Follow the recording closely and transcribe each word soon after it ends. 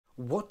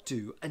What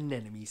do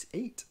anemones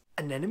eat?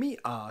 Anemone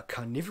are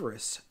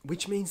carnivorous,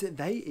 which means that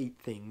they eat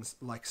things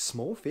like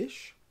small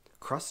fish,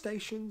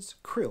 crustaceans,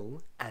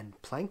 krill, and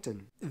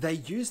plankton. They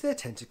use their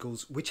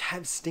tentacles, which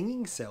have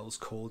stinging cells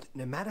called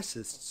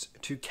nematocysts,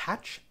 to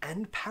catch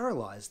and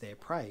paralyze their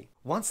prey.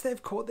 Once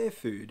they've caught their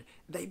food,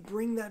 they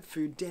bring that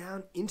food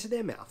down into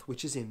their mouth,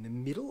 which is in the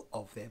middle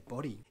of their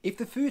body. If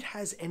the food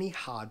has any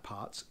hard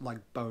parts,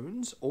 like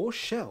bones or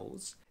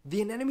shells,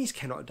 the anemones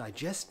cannot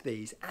digest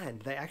these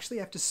and they actually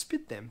have to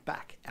spit them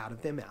back out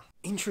of their mouth.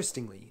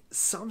 Interestingly,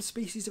 some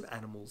species of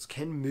animals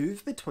can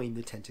move between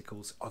the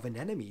tentacles of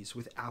anemones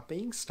without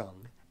being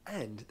stung,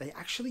 and they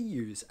actually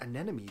use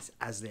anemones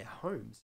as their homes.